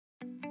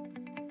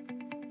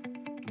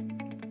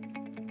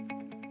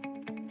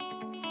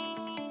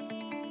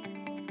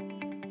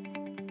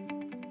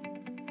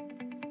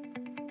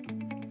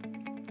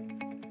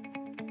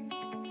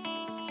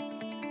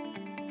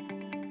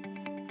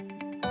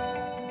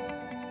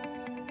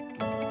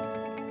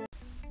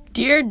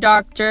Dear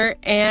Doctor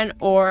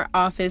and/or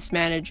Office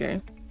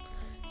Manager,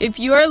 if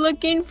you are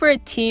looking for a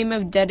team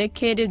of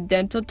dedicated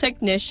dental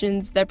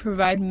technicians that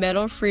provide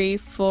metal-free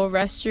full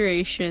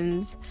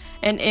restorations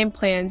and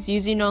implants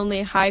using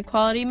only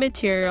high-quality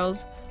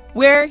materials,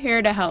 we're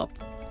here to help.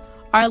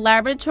 Our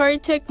laboratory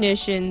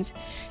technicians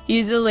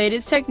use the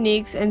latest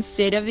techniques and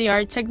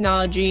state-of-the-art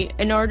technology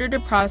in order to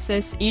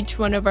process each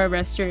one of our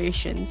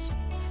restorations,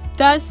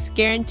 thus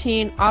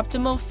guaranteeing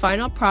optimal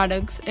final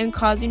products and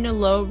causing a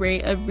low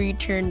rate of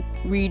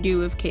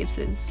redo of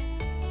cases.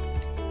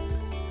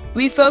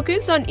 We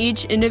focus on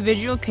each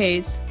individual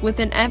case with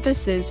an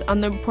emphasis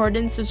on the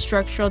importance of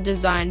structural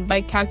design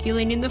by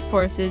calculating the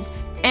forces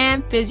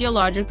and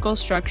physiological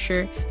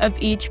structure of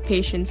each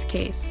patient's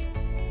case.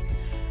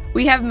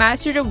 We have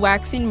mastered a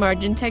waxing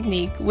margin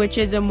technique, which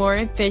is a more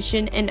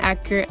efficient and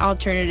accurate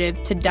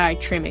alternative to die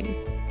trimming.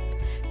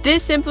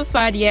 This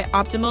simplified yet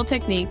optimal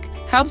technique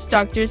helps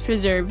doctors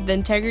preserve the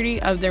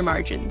integrity of their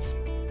margins.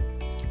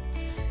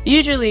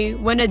 Usually,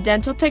 when a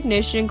dental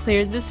technician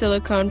clears the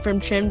silicone from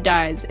trimmed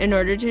dies in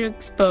order to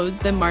expose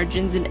the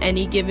margins in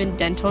any given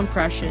dental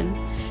impression,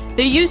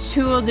 they use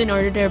tools in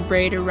order to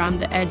abrade around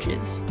the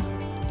edges.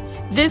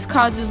 This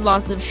causes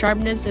loss of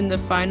sharpness in the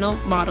final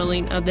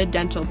modeling of the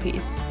dental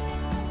piece.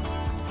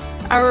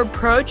 Our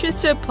approach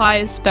is to apply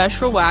a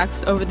special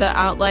wax over the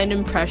outline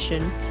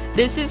impression.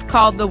 This is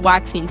called the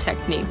waxing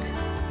technique.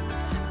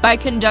 By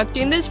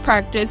conducting this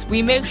practice,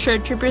 we make sure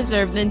to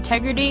preserve the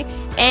integrity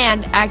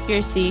and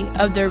accuracy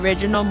of the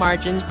original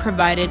margins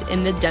provided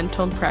in the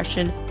dental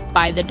impression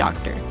by the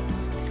doctor,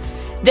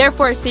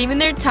 therefore saving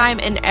their time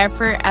and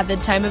effort at the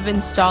time of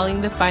installing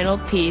the final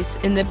piece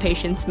in the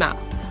patient's mouth,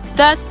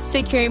 thus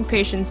securing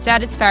patient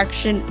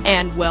satisfaction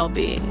and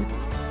well-being.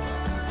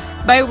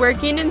 By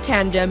working in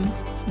tandem,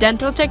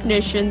 dental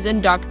technicians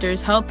and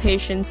doctors help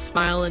patients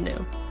smile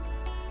anew.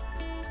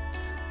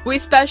 We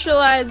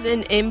specialize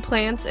in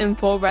implants and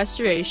full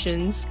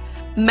restorations,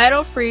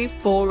 metal-free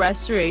full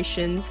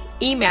restorations,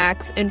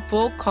 EMAX and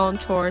full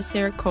contour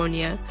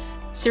zirconia,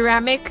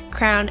 ceramic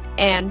crown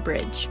and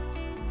bridge.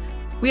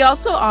 We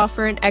also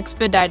offer an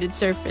expedited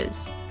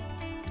service.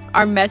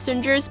 Our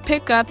messengers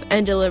pick up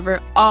and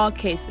deliver all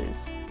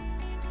cases.